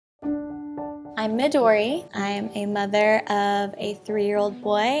I'm Midori. I'm a mother of a 3-year-old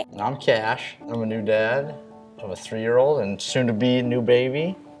boy. I'm Cash. I'm a new dad of a 3-year-old and soon to be new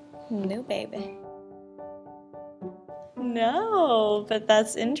baby. New baby. No, but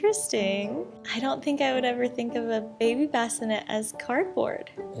that's interesting. I don't think I would ever think of a baby bassinet as cardboard.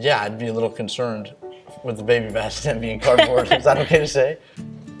 Yeah, I'd be a little concerned with the baby bassinet being cardboard. Is that okay to say?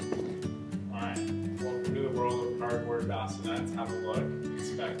 Alright, welcome to the world of cardboard bassinets. Have a look,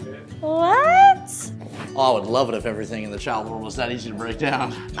 inspect it. What? Oh, I would love it if everything in the child world was that easy to break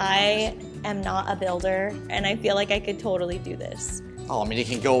down. I am not a builder, and I feel like I could totally do this. Oh, I mean, it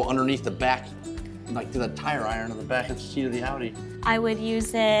can go underneath the back, like to the tire iron of the back of the seat of the Audi. I would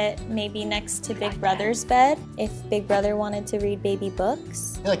use it maybe next to Big Brother's bed if Big Brother wanted to read baby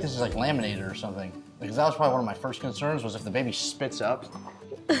books. I feel like this is like laminated or something. Because that was probably one of my first concerns was if the baby spits up.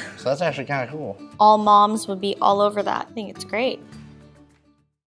 So that's actually kind of cool. All moms would be all over that. I think it's great.